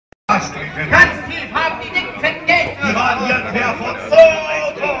Ganz tief haben die dicken, fetten Geldbörsen. Die waren hier in Querfurt so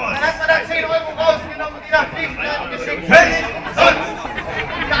groß. Dann hat man da 10 Euro rausgenommen und die nach Griechenland geschickt. Völlig umsonst.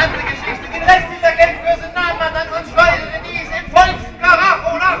 Die andere Geschichte, den Rest dieser Geldbörse nahm man dann und schleuderte dies im vollsten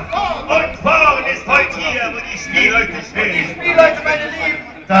Karacho nach vorn. Und vorn ist heute hier, wo die Spielleute stehen. Die Spielleute, meine Lieben,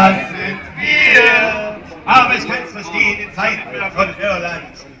 das sind wir. Aber ich kann es verstehen, in Zeiten von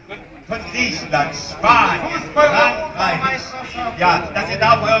Irland, von Griechenland, Spanien, Frankreich. Ja, dass ihr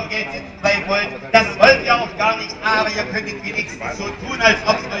da auf eurem Geld sitzen bleiben wollt, das wollt ihr auch gar nicht, aber ihr könntet wenigstens so tun, als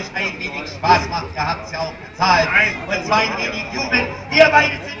ob es euch ein wenig Spaß macht. Ihr habt es ja auch bezahlt. Und zwar ein wenig jubeln. Wir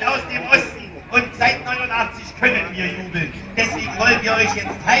beide sind aus dem Osten und seit 89 können wir jubeln. Deswegen wollen wir euch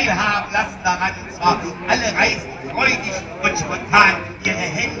jetzt teilhaben lassen daran, und zwar alle reißen freudig und spontan ihre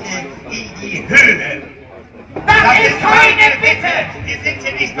Hände in die Höhe. Das ist keine Bitte! Wir sind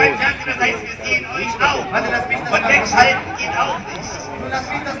hier nicht beim Fernsehen, das heißt, wir sehen euch auch. Warte, lass mich das Und mal wegschalten geht auch nicht. Lass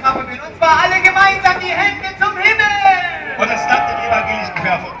mich das mal probieren. Und zwar alle gemeinsam die Hände zum Himmel! Und das klappt im evangelischen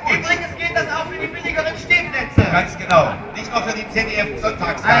Querfurt gut. Übrigens geht das auch für die billigeren Stehplätze. Ganz genau. Nicht nur für die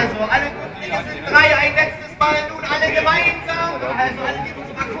ZDF-Sonntagstage. Also, alle guten Dinge sind 3. Ein letztes Mal nun alle gemeinsam. Also, alle, die in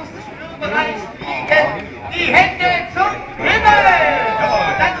unserem akustischen Hörbereich liegen. Die Hände zum Himmel!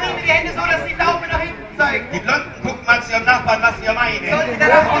 Jawohl. Dann drehen wir die Hände so, dass die Daumen nach hinten zeigen. Die Blonden gucken mal zu ihrem Nachbarn, was wir meinen. Sollten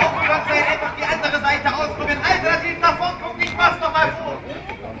dann auch aufgehört sein, einfach die andere Seite ausprobieren. Alternativ nach vorn gucken, ich mach's nochmal vor.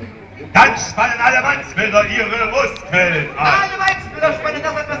 Dann spannen alle Mannsbilder ihre Muskeln an. Alle Mannsbilder spannen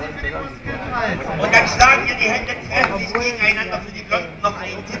das an, was sie für die Muskeln halten. Und dann schlagen wir die Hände kräftig gegeneinander, für die Blonden noch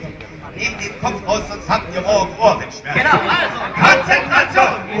einen Tipp. Nehmt den Kopf raus, sonst habt ihr morgen Ohrenschmerzen. Genau, also,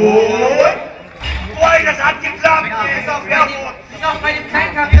 Konzentration. Und... Boah, das hat geklappt. Ist auch bei dem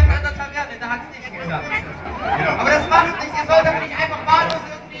kleinen Karierten an der Taverne, da hat's nicht geklappt. Genau. Aber das macht nichts, ihr sollt aber nicht einfach wahllos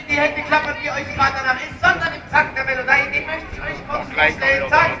irgendwie in die Hände klappern, wie euch gerade danach ist, sondern im Takt der Melodie, den möchte ich euch kurz vorstellen.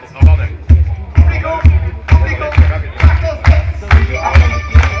 Takt! Publikum! Publikum! Macht los,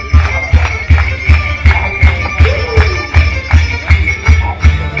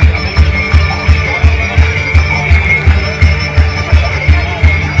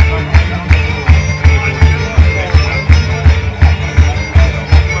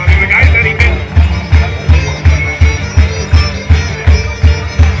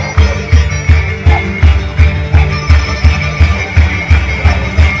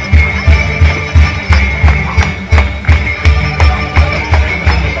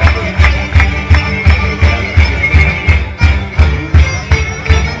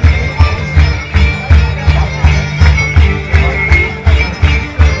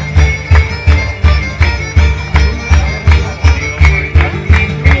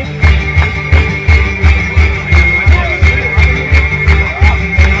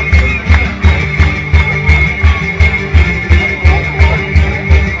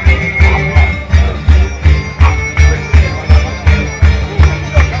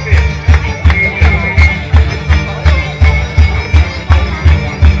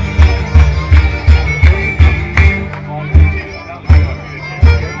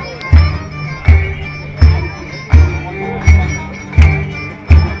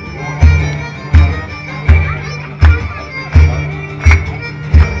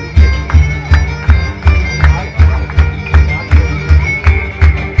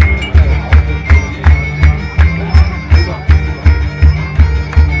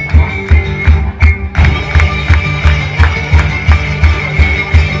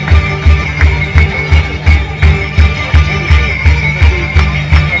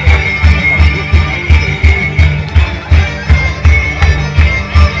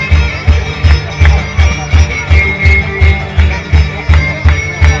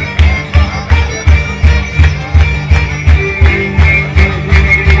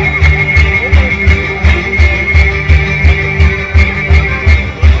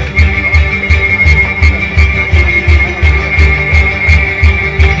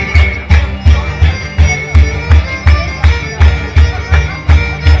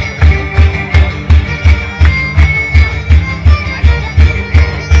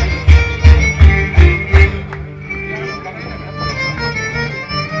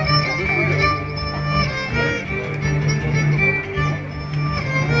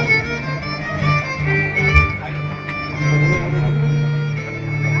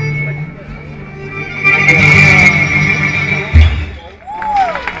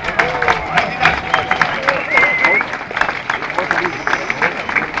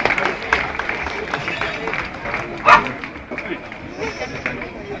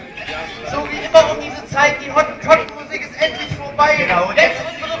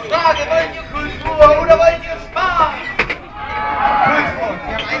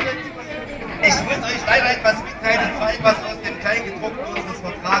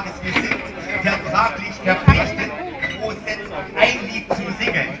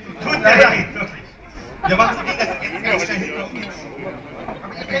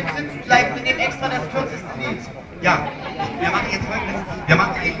 könnt sitzen bleiben, wir nehmen extra das kürzeste Lied. Ja, wir machen jetzt Folgendes. Wir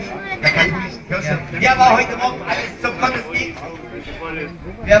machen in der katholischen Kirche. Wer war heute Morgen alles zum Gottesdienst?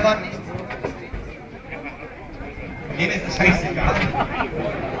 Wer war nicht? Dem ist es scheißegal.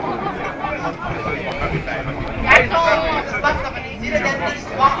 Das macht aber nicht jeder, der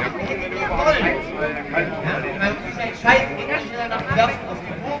nicht war, gehen soll. Ja, man muss sich entscheiden, geht schneller nach dem Werfen auf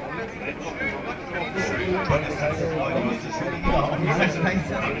die Burg und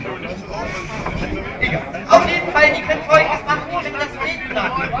auf jeden Fall, die können Folgendes machen, die können das Beten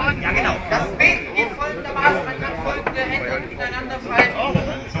machen. Ja, genau. Das Beten geht folgendermaßen, man kann folgende Hände miteinander falten.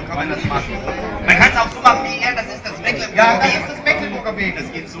 So kann man das machen. Man kann es auch so machen wie er, das ist das Mecklenburger Ja, das Beten. ist das Mecklenburger Beten.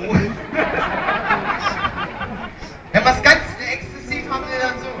 Das geht so. Wenn wir es ganz exzessiv haben, wir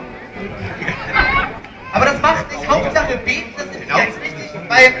dann so. Aber das macht nicht Hauptsache Beten, das ist ganz wichtig,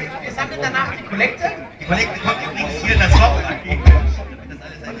 weil wir sammeln danach die Kollekte. Die Kollekte kommt übrigens hier in das Loch an.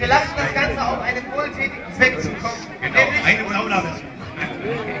 Und wir lassen das Ganze auf einen wohltätigen Zweck zukommen. Genau, eine Saunabesuch.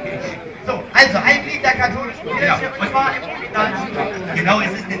 So, also ein Lied der katholischen Kirche und zwar im Originalsprache. Genau,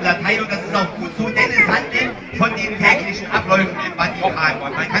 es ist in Latein und das ist auch gut so, denn es handelt von den täglichen Abläufen im Vatikan.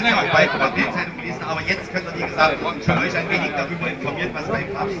 Man kann ja auch bald über Bildzeitung lesen, aber jetzt könnt ihr, wie gesagt, schon euch ein wenig darüber informieren, was beim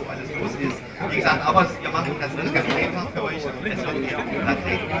Papst so alles los ist. Wie gesagt, aber wir machen das nicht ganz einfach für euch. Es wird eher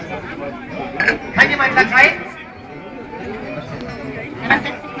Latein. Kann jemand Latein?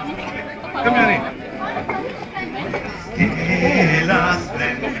 Komm her rein. Que las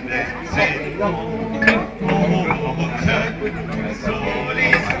bendice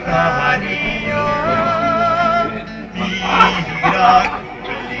solis radio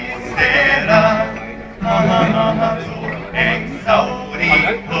miraculis sera exauri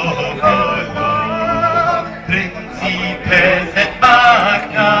popolo principes et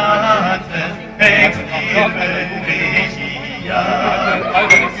magnates ex regia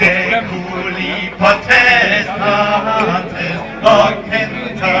seculi potestates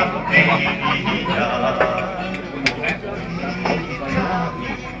ocenta venia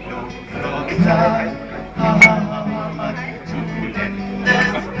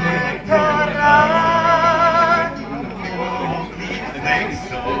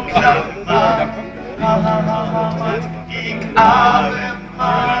Ave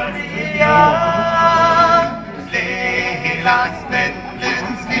Maria, las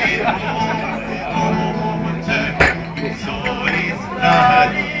Wendens geht solis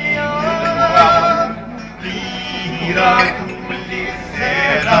radio, miraculis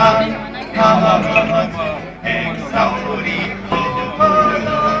sera, exauri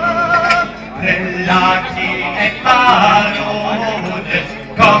popolo, relati et paroles,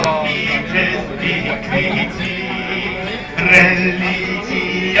 commites decreti,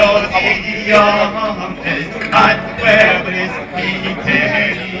 religios idiomes, ad verbis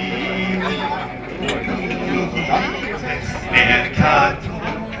miteri, mercatum,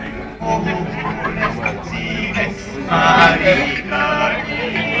 ores sines marigari,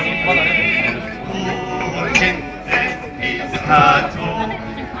 urgentes piscatum,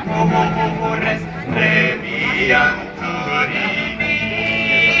 ores premianturini,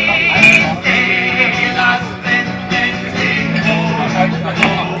 las vendens in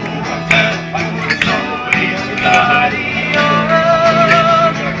solis radio,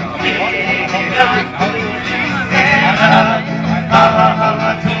 miraculis sera,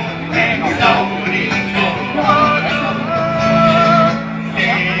 amatum exauri popolo,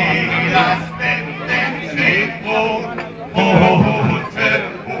 las vendens in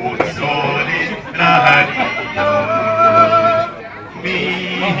solis radio,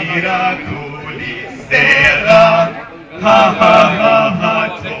 miraculis sera,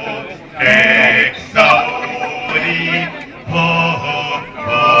 amatum exauri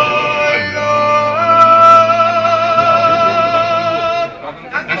popolo.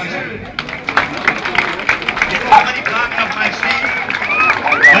 Dankeschön. Jetzt machen wir die Fragen nochmal stehen.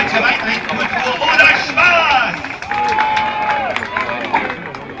 Wollt ihr weiterhin Kultur oder Spaß?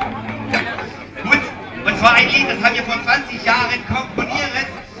 Gut, und zwar ein Lied, das haben wir vor 20 Jahren komponiert.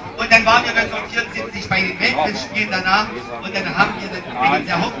 Und dann waren wir 1974 bei den Weltfestspielen danach und dann haben wir einen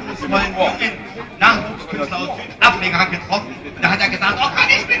sehr hoffnungsvollen jungen Nachwuchskünstler aus Südafrika getroffen und da hat er gesagt, oh, kann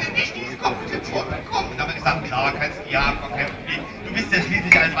ich bitte nicht diese Komposition bekommen? Und da haben wir gesagt, klar, kannst du ja, kein Problem. Du bist ja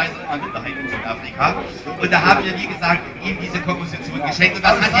schließlich als weiße Minderheit in Südafrika. Und da haben wir, wie gesagt, ihm diese Komposition geschenkt und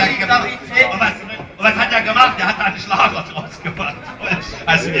was hat er gemacht? Und was hat er gemacht? Er hat da einen Schlager draus gemacht.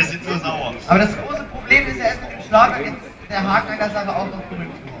 Also wir sind so sauer. Aber das große Problem ist ja erst mit dem Schlager, jetzt der Haken an der Sache auch noch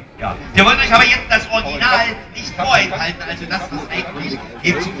berühmt. Ja. Wir wollen euch aber jetzt das Original nicht vorenthalten, also das, was eigentlich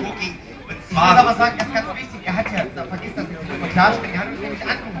eben zuvor ging. Und Ich muss aber sagen, das ist ganz wichtig, er hat ja, da vergisst das nicht, muss man klarstellen, er hat mich nämlich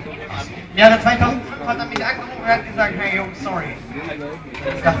angerufen Im Jahre 2005 hat er mich angerufen und hat gesagt, hey Jungs, sorry.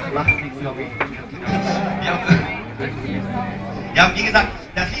 Ich dachte, du machst nichts, glaube ich. Ja, wie gesagt,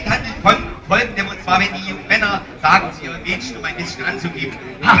 das Lied handelt von folgendem, und zwar, wenn die jungen Männer sagen zu ihren Mädchen, um ein bisschen anzugeben,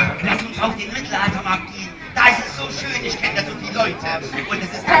 ach, lass uns auf den Mittelaltermarkt gehen, da ist es so schön, ich kenne da so viele Leute, und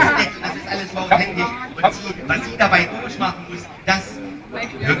es ist ganz nett, und das ist alles so authentisch, und sie, was sie dabei durchmachen muss, das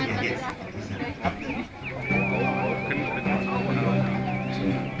hört ihr jetzt.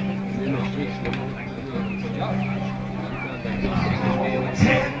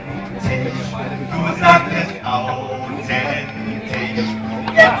 Du sagtest authentisch,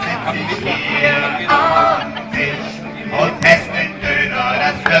 jetzt sitze ich hier am Tisch und esse den Döner,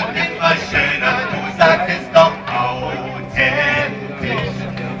 das wird immer schöner. Du sagtest doch authentisch,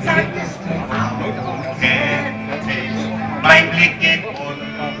 sagtest du authentisch, mein Blick geht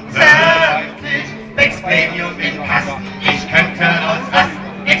unter Tisch, wächst Premium im Kasten, ich könnte ausrasten,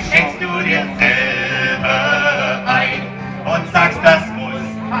 jetzt schenkst du dir selber ein und sagst, das muss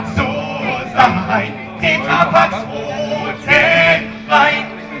so sein. Tetrapacks roten Wein,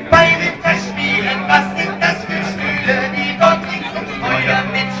 bei Ritterspielen, was sind das für Stühle, die dort links ums Feuer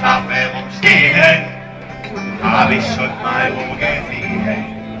mit Schafe rumstehen? Hab ich schon mal wo gesehen.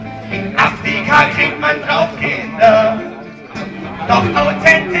 In Afrika kriegt man drauf Kinder, doch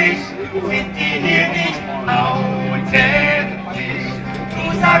authentisch sind die hier nicht authentisch. Du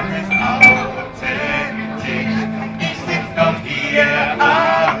sagtest authentisch, ich sitz doch hier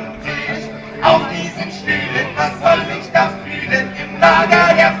am Tisch, auf diesen Stühlen, was soll ich da fühlen? Im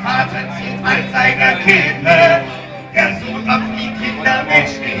Lager der Vater zieht ein seiner Kinder, der Sohn auf die Kinder mit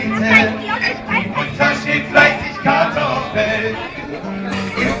Städte, die Mutter schält fleißig Kartoffeln.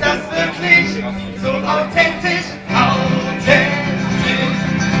 Ist das wirklich so authentisch? Authentisch,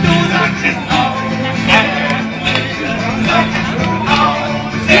 du sagtest authentisch, sagtest du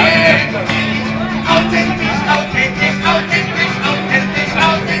authentisch, authentisch, authentisch, authentisch, authentisch,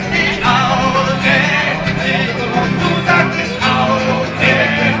 authentisch, authentisch, du sagtest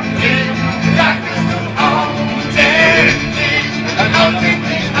authentisch, sagtest du authentisch,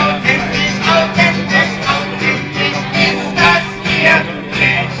 authentisch, authentisch, authentisch, authentisch, ist das hier nicht?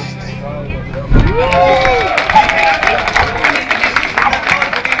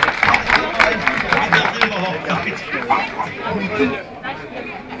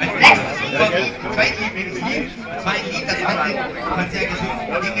 Als nächstes ein Zweitlieblingslied, ein Lied, das handelt von sehr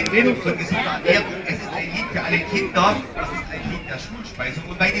gesunden Dingen, von gesunder Ernährung. Es ist ein Lied für alle Kinder, es ist ein Lied der Schulspeisung.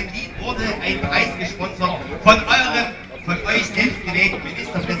 Und bei dem Lied wurde ein Preis gesponsert von euch selbstgewählten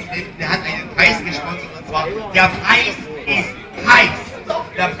Ministerpräsidenten. Der hat einen Preis gesponsert, und zwar, der Preis ist heiß.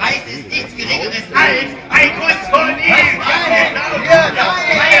 Der Preis ist nichts Geringeres als ein Kuss von ihm.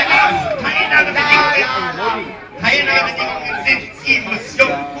 Teilnahmebedingungen sind, ziehen muss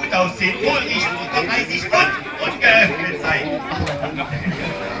jung, gut aussehen, wohlriechend, unter 30 und ungeöffnet sein.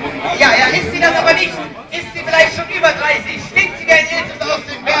 Ja, ist sie das aber nicht? Ist sie vielleicht schon über 30? Stinkt sie wie ein Iltis aus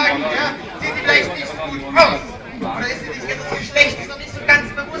den Bergen? Ja? Sieht sie vielleicht nicht so gut aus? Oder ist sie nicht ihres Geschlechts noch nicht so ganz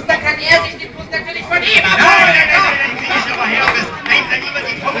bewusst? Dann kann er sich den Kuss natürlich von ihm abholen. Nein, krieg ich aber Herpes. Nein, dann lieber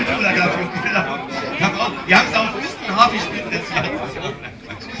die Trommeltour dafür. Wir haben es auf Wüstenhafen gespielt.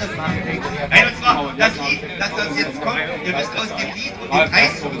 Nein, und zwar das Lied, das jetzt kommt, ihr müsst aus dem Lied, um den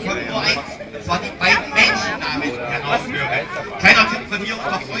Preis zu bekommen, nur eins, und zwar die beiden Menschennamen herausführen. Kleiner Tipp von mir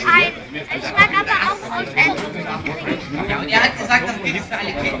unter Freunden. Ich mag aber auch authentisch. Ja, und er hat gesagt, das gilt für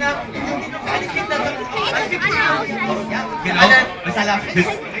alle Kinder. Das sind nicht nur für alle Kinder, sondern für alle Kinder. Ja, Genau. Alle Salafisten.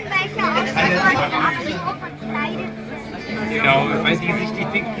 Genau, weil die sich die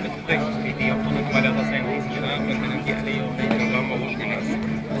Dinge mitbringen, die auf der weil das ein riesiger Name ist, wenn die alle ihre Wege haben wir hochgelassen.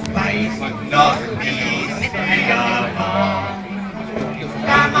 Weiß noch, wie es früher war.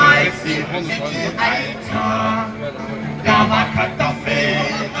 Damals im Mittelalter, da war Kartoffel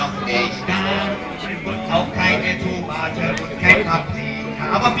noch nicht da. Und auch keine Tomate und kein Paprika.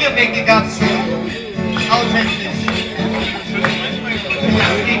 Aber Bierbänke gab's schon. Authentisch.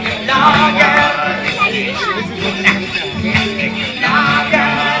 Plastik im Lager ist nicht. Plastik im Lager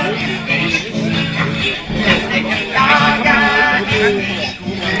ist nicht. Plastik im Lager ist nicht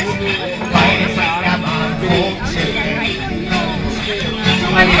gut. Weil es der Bahnhof steht. Tu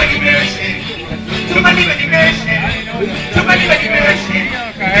mal lieber die Möhrchen. Tu mal lieber die Möhrchen. Tu mal lieber die Möhrchen.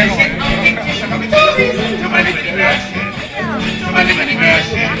 Möhrchen auf den Tisch. Tu mal lieber die Möhrchen. Tu mal lieber die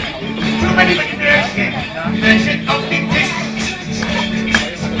Möhrchen. Tu mal lieber die Möhrchen. Möhrchen auf den Tisch.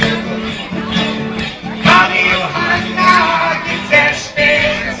 Mario Hanna gibt sehr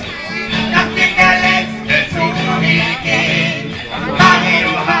spät, nachdem der letzte Zug geht.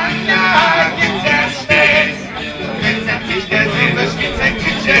 Mario Hanna gibt sehr spät, wenn sich der Silberspitze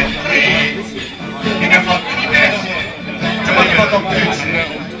Küche dreht. noch Tütchen.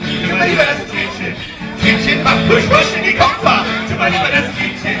 Tu mal lieber das Tütchen. Tütchen macht Push Push in die Kupfer. Tu mal lieber das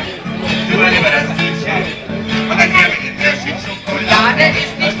Tütchen. Tu mal lieber das Tütchen. Und dann gebe ich dir Schokolade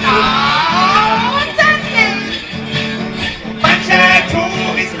ist nicht authentisch. Manche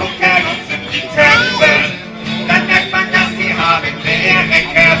Touris gucken uns in die Töpfe. Dann merkt man, dass sie haben leere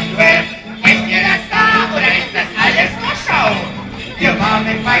Köpfe. Ist dir das da oder ist das alles nur Schau? Wir waren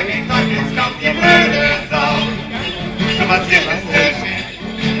bei McDonalds, kommt ihr blöde Sau. So was hier ist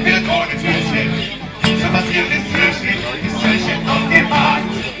Türchen, wird ohne Türchen. So was hier ist Türchen auf dem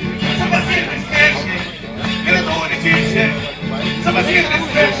Markt. So was hier ist Türchen, wird ohne Türchen. So was hier ist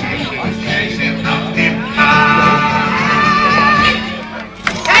Türchen auf dem Markt.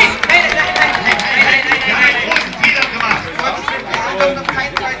 Nein, großen Fehler gemacht.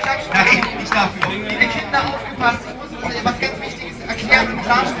 Nein, nicht dafür. Liebe Kinder, aufgepasst, ich muss uns etwas ganz Wichtiges erklären und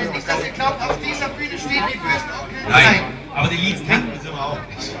klarstellen. Nicht, dass ihr glaubt, auf dieser Bühne stehen die bösen Onkel. Nein, aber die Lieds kannten sie auch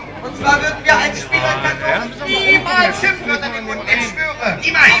nicht. Und zwar würden wir als Spielleut Cantoris niemals Schimpfwörter in den Mund nehmen, schwöre.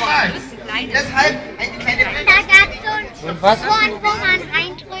 Niemals. Deshalb eine kleine Da Bild. gab es so ein Horn, wo man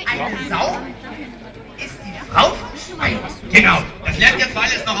reindrückt. Eine Sau ist die Frau vom Schwein. Genau, das lernt ihr zwar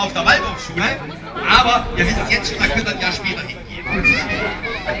alles noch auf der Waldorfschule, aber ihr wisst jetzt schon, da könnt ihr ein Jahr später hingehen.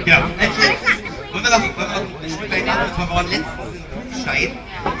 Ja, als letztes, wollen wir noch ein Stück weit nach, und zwar waren letztens in Burgstein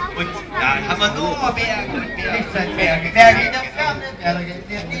und da haben wir nur Berge und Berge. Nichts als Berge. Berge in der Ferne, Berge in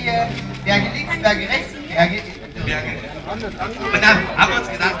der Nähe, Berge links, Berge rechts, Berge in der Berge. Und dann haben wir uns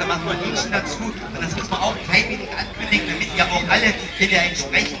gedacht, da machen wir ein Liedchen dazu und das müssen wir auch ein klein wenig ankündigen, damit ihr auch alle in der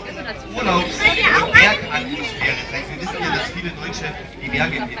entsprechenden Urlaubs- und Bergatmosphäre seid. Wir wissen ja, dass viele Deutsche die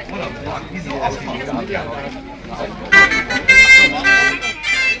Berge in den Urlaub fahren. Wieso oft auch?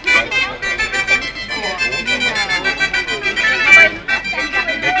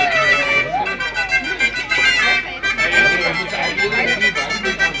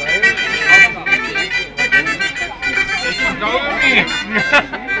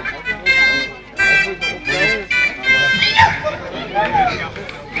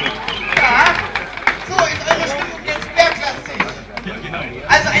 So, ist eure Stimmung jetzt berglastig? Ja, genau.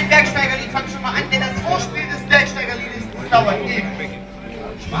 Also ein Bergsteigerlied, fangt schon mal an, denn das Vorspiel des Bergsteigerliedes dauert ewig.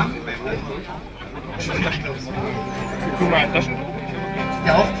 Ich mag den beim Alter. Guck mal, das Ist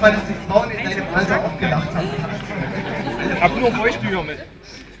dir aufgefallen, dass die Frauen in deinem Alter auch gelacht haben? ich hab nur Feuchttücher mit.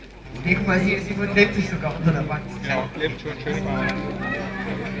 Nee, guck mal, hier ist sie lebt sich sogar unter der Wand. Ja, lebt schon schön.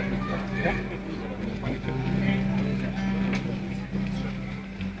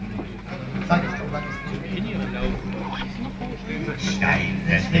 Sag ich doch, was ist Stein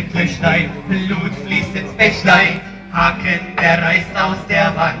zerschlägt durch Stein, Blut fließt ins Bächlein, Haken, der reißt aus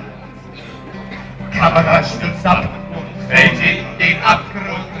der Wand. Kamera stürzt ab und fällt in den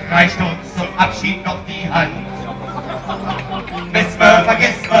Abgrund, reicht uns zum Abschied noch die Hand. Wissen wir,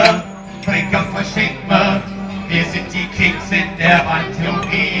 vergessen wir, Trinker verschenken wir sind die Kings in der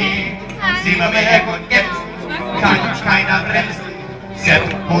Anthologie. Sehen wir Berg und jetzt kann uns keiner bremsen, Sepp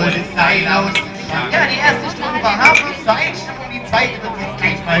holt das Seil aus dem Schrank. Ja, die erste Stunde war harmlos zur Einstimmung, die zweite wird jetzt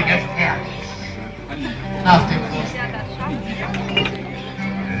gleich mal gefährlich. Nach dem Vorspiel.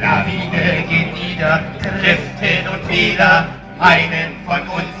 Lawine geht nieder, trifft hin und wieder einen von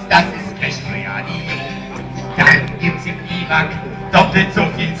uns, das ist Christiani. Dann gibt's im Biwak doppelt so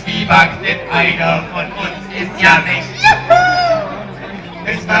viel Zwieback, denn einer von uns ist ja nicht.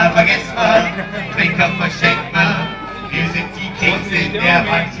 Wissen wir, vergessen wir, Trinker verschenken wir sind die Kings in der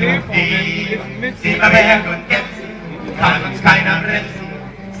Waldjugend. Sehen wir Berg und jetzt kann uns keiner bremsen,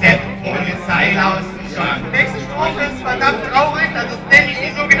 Sepp holt das Seil aus dem Schrank. Nächste Strophe ist verdammt traurig, das ist nämlich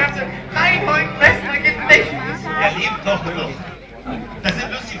die sogenannte Reinhold-Messner-Gedächtnis. Er lebt doch noch. Das sind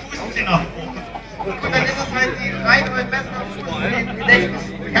bloß die Fußzähne. Und dann ist es halt die Reinhold-Messner-Gedächtnis.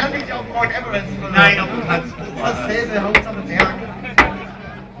 Kann nicht auf Mount Everest. Nein, auf dem Platz. Dasselbe, Hauptsache Berg.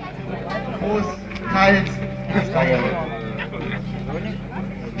 Groß, kalt,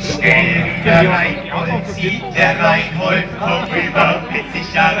 Schnell der Reinhold zieht der Reinhold vorüber mit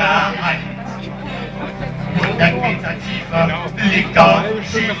sicherer Hand. 100 Meter tiefer liegt auf dem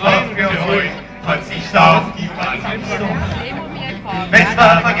Schiefer geholt, Verzicht auf die Wand. Wissen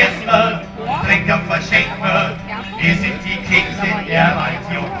wir, vergessen wir, Trinker verschenken wir sind die Kings in der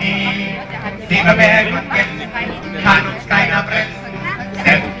Waldjugend. Sehen wir Berg und jetzt kann uns keiner bremsen,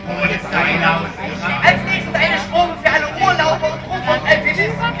 Sepp holt das Seil aus dem Schrank. Als nächstes eine Strophe für alle Urlauber und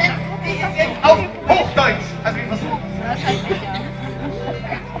Alpinisten, denn die ist jetzt auf Hochdeutsch. Also wir versuchen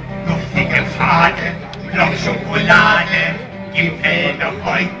Luftige Pfade, Block Schokolade, Gipfel noch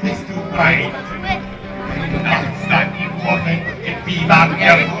heute bist du weit. Nachts dann die Uhren, im Biwak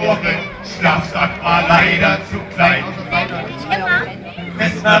erfroren, Schlafsack war leider zu klein.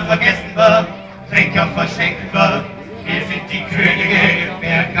 Klöster vergessen wir, Trinker verschenken wir. Wir sind die Könige im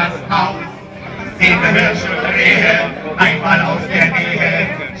Berggasthaus. Sehen wir Hirsche oder Rehe, einmal aus der Nähe,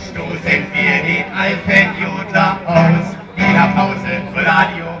 stoßen wir den Alpenjodler aus. Jeder Pause für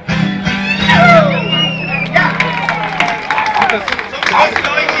Radio. Ja! Zum Schluss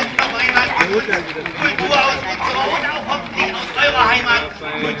für euch jetzt noch einmal Kultur aus unserer und auch hoffentlich aus eurer Heimat,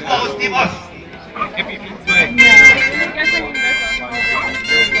 Kultur aus dem Osten.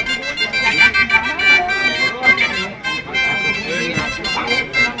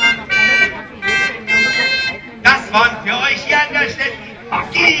 Das waren für euch hier an der Stätte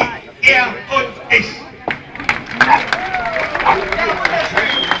Sie, er und ich. Ja,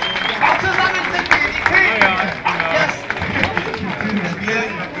 wunderschön. Zusammen sind wir die Könige.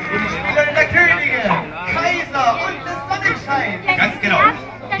 Spieler der Könige, Kaiser und des Sonnenscheins. Ganz genau.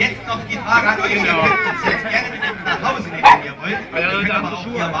 Jetzt noch die Frage an euch. Ihr könnt uns jetzt gerne mit nach Hause nehmen, wenn ihr wollt. Ihr könnt aber auch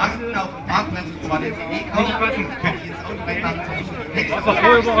hier warten auf dem Parkplatz und zwar den CD kaufen. Könnt ihr ins Auto reinmachen.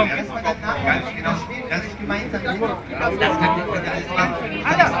 Ganz genau. Das ist gemeinsam. Das könnt ihr alles machen.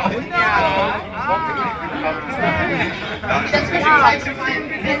 Das wird schon mal zu meinen.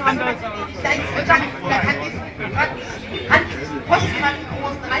 Da kann diesen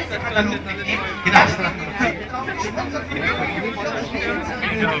postkartengroßen Reisekatalog mitnehmen. Genau.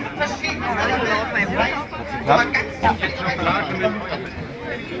 Verschiedene aber ganz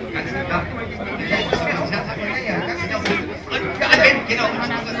und für alle, genau, und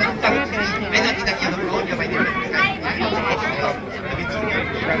Männer, die dann ihre Frauen ja bei den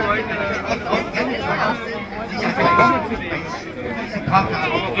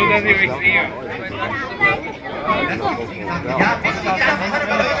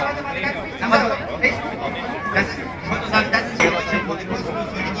das ist, ich wollte nur sagen, das ist für euch ja vor dem kostenlos,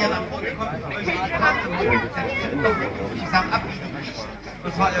 wenn ihr nach vorne kommt, euch die Karte zusammen abbiegen nicht.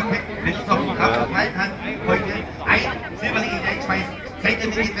 Und zwar, wenn es auf dem Programm gefallen hat, heute ein Silberling hineinschmeißen. Seid ihr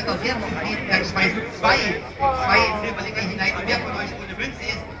mit dem Wetter sehr zufrieden, dann schmeißen zwei Silberlinge hinein. Und wer von euch ohne Münze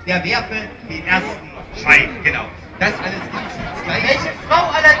ist, der werfe den ersten Schein. Genau. Das alles gibt's gleich. Welche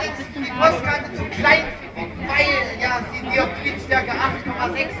Frau allerdings die Postkarte zu klein findet, weil ja, sie Dioptrienstärke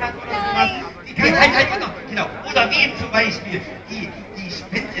 8,6 hat oder sowas. Die kann genau. Oder wem zum Beispiel die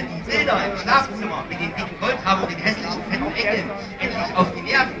Bilder im Schlafzimmer mit den dicken Goldhaaren und den hässlichen fetten Engeln endlich auf die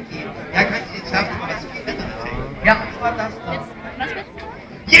Nerven gehen. Ja, könnt ihr ins Schlafzimmer was viel besser erzählen. ja, was war das da?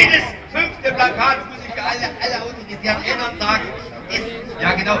 Jedes 5. Plakat muss ich für alle autoritären Eltern sagen, ist,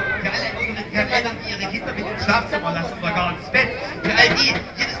 ja genau, für alle autoritären Eltern, die ihre Kinder mit ins Schlafzimmer lassen oder gar ins Bett. Für all die,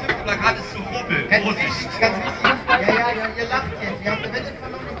 jedes 5. Plakat ist so Rubbel. Vorsicht. Ganz wichtig. Ja, ihr lacht jetzt. Ihr habt eine Wette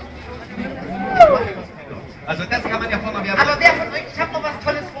verloren. Also das kann man ja vorne mehr. Aber wer von euch, ich habe noch was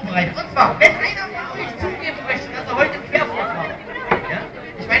Tolles vorbereitet. Und zwar, wenn einer von euch zugeben möchte, dass er heute Querfurt war. Ja?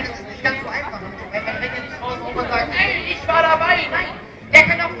 Ich meine, das ist nicht ganz so einfach. Weil man rennt ja nicht raus und sagt, ey, ich war dabei. Nein, der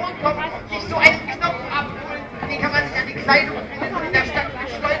kann nach vorne kommen, sich so einen Knopf abholen. Den kann man sich an die Kleidung binden und in der Stadt mit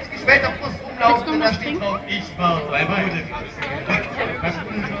stolz geschwellter Brust rumlaufen. Und da steht drauf, ich war dabei.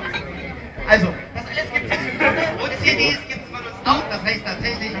 Also, das alles gibt es und CDs gibt es von uns auch, das heißt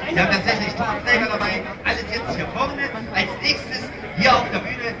tatsächlich, wir haben tatsächlich Tonträger dabei, alles jetzt hier vorne. Als nächstes hier auf der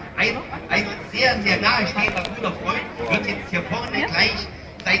Bühne ein uns sehr, sehr nahe stehender guter Freund wird jetzt hier vorne gleich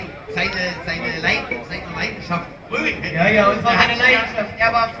seine Leidenschaft rühren. Ja, und zwar eine Leidenschaft.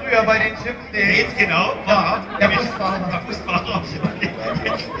 Er war früher bei den Chippen. Jetzt genau, war der Busfahrer.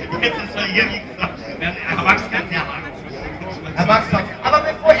 Jetzt ist er hier, wie gesagt, er wächst ganz sehr hart. Herr Max hat